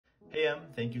AM,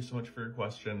 thank you so much for your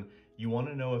question. You want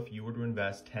to know if you were to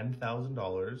invest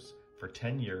 $10,000 for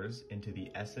 10 years into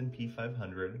the S&P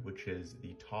 500, which is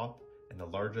the top and the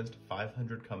largest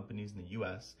 500 companies in the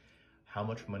US, how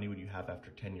much money would you have after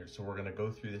 10 years? So we're going to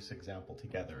go through this example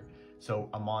together. So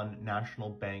I'm on National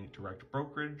Bank Direct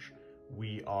Brokerage.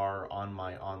 We are on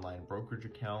my online brokerage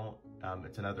account.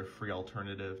 It's another free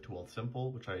alternative to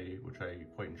Wealthsimple, which I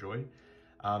quite enjoy.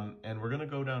 And we're going to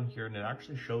go down here, and it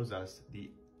actually shows us the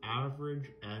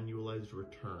average annualized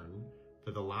return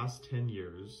for the last 10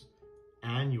 years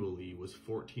annually was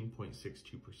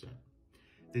 14.62%.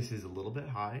 This is a little bit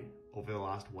high. Over the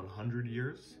last 100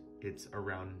 years, it's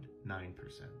around 9%.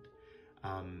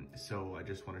 So I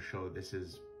just want to show this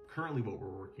is currently what we're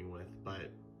working with, but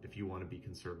if you want to be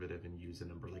conservative and use a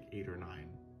number like 8 or 9,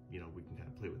 we can kind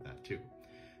of play with that too.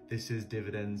 This is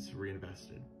dividends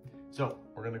reinvested. So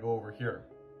we're going to go over here.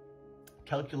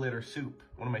 Calculator Soup,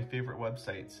 one of my favorite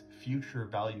websites, future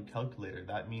value calculator.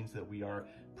 That means that we are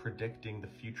predicting the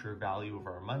future value of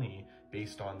our money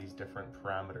based on these different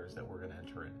parameters that we're going to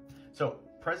enter in. So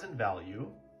present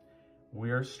value,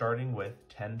 we are starting with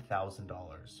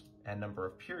 $10,000, and number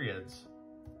of periods,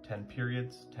 10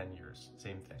 periods, 10 years,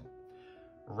 same thing.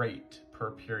 Rate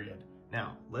per period.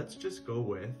 Now let's just go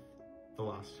with the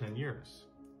last 10 years,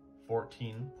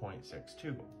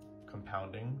 14.62,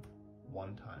 compounding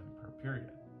one time per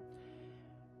period.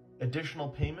 Additional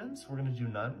payments, we're going to do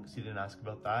none because you didn't ask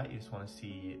about that. You just want to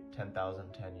see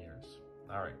 10,000, 10 years.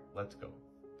 All right, let's go.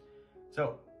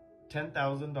 So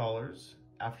 $10,000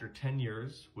 after 10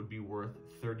 years would be worth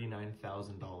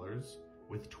 $39,000,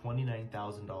 with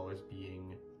 $29,000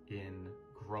 being in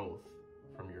growth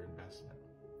from your investment.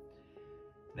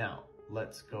 Now,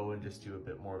 let's go and just do a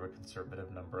bit more of a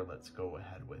conservative number. Let's go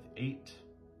ahead with 8.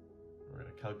 We're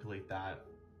going to calculate that,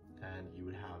 and you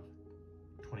would have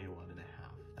 21,500.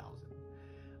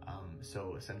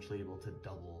 So essentially able to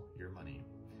double your money.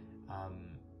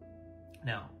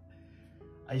 Now,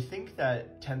 I think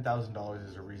that $10,000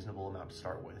 is a reasonable amount to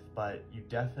start with, but you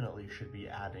definitely should be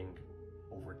adding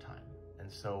over time.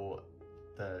 And so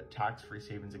the tax-free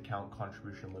savings account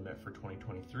contribution limit for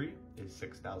 2023 is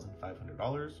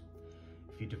 $6,500.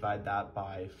 If you divide that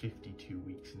by 52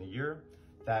 weeks in a year,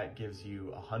 that gives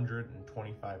you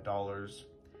 $125,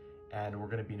 and we're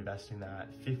going to be investing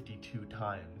that 52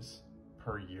 times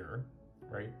per year,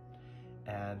 right?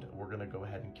 And we're going to go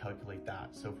ahead and calculate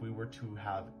that. So if we were to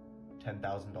have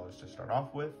 $10,000 to start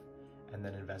off with, and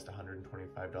then invest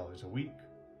 $125 a week,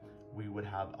 we would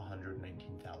have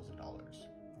 $119,000,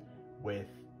 with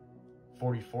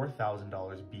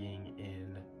 $44,000 being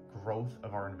in growth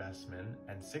of our investment,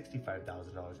 and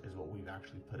 $65,000 is what we've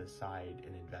actually put aside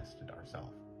and invested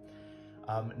ourselves.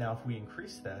 Now, if we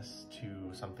increase this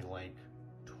to something like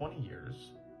 20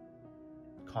 years,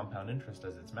 compound interest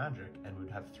does its magic, and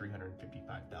we'd have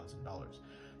 $355,000.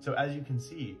 So as you can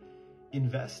see,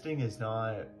 investing is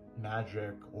not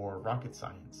magic or rocket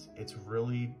science. It's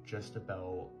really just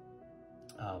about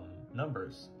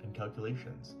numbers and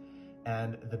calculations.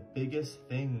 And the biggest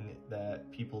thing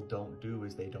that people don't do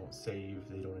is they don't save,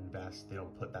 they don't invest, they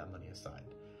don't put that money aside.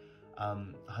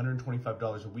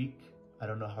 $125 a week, I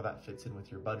don't know how that fits in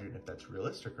with your budget, if that's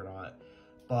realistic or not,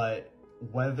 but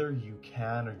whether you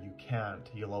can or you can't,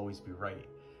 you'll always be right.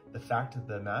 The fact of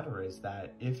the matter is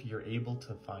that if you're able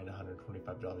to find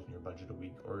 $125 in your budget a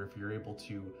week, or if you're able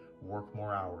to work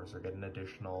more hours or get an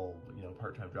additional,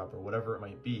 part-time job or whatever it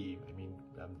might be. I mean,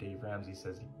 Dave Ramsey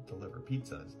says he can deliver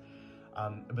pizzas.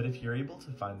 But if you're able to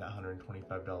find that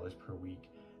 $125 per week,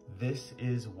 this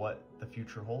is what the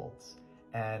future holds.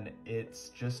 And it's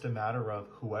just a matter of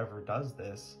whoever does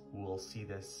this will see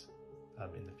this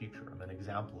in the future. I'm an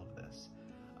example of this.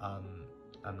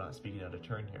 I'm not speaking out of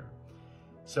turn here.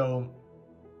 So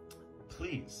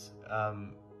please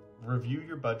review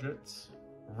your budgets,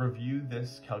 review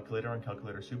this calculator on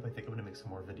Calculator Soup. I think I'm going to make some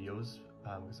more videos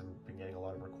because I've been getting a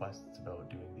lot of requests about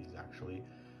doing these actually.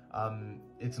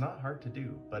 It's not hard to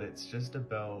do, but it's just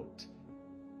about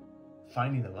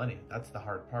finding the money. That's the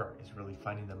hard part, is really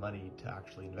finding the money to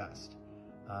actually invest.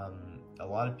 A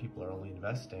lot of people are only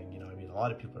investing, a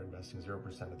lot of people are investing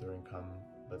 0% of their income,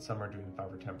 but some are doing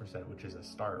 5 or 10%, which is a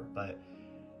start. But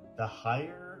the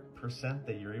higher percent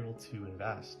that you're able to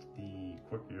invest, the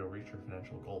quicker you'll reach your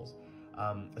financial goals.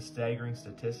 A staggering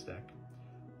statistic,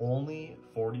 only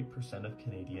 40% of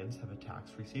Canadians have a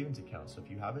tax-free savings account. So if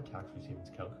you have a tax-free savings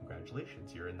account,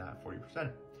 congratulations, you're in that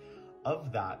 40%.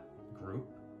 Of that group,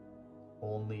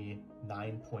 only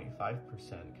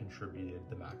 9.5% contributed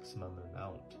the maximum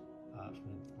amount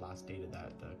from the last data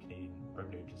that the Canadian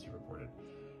Revenue Agency reported.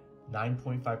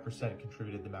 9.5%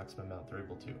 contributed the maximum amount they're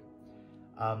able to.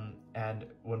 And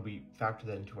when we factor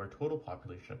that into our total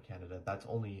population of Canada, that's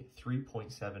only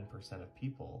 3.7% of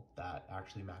people that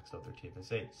actually maxed out their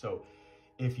TFSA. So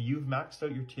if you've maxed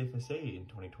out your TFSA in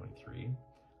 2023,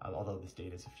 although this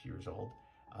data is a few years old,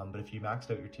 but if you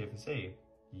maxed out your TFSA,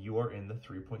 you are in the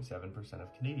 3.7%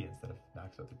 of Canadians that have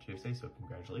maxed out their TFSA, so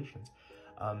congratulations.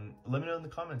 Let me know in the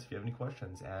comments if you have any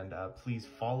questions, and please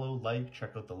follow,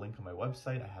 check out the link on my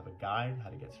website. I have a guide how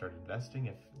to get started investing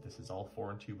if this is all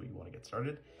foreign to you but you want to get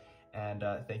started. And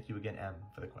thank you again, Em,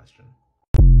 for the question.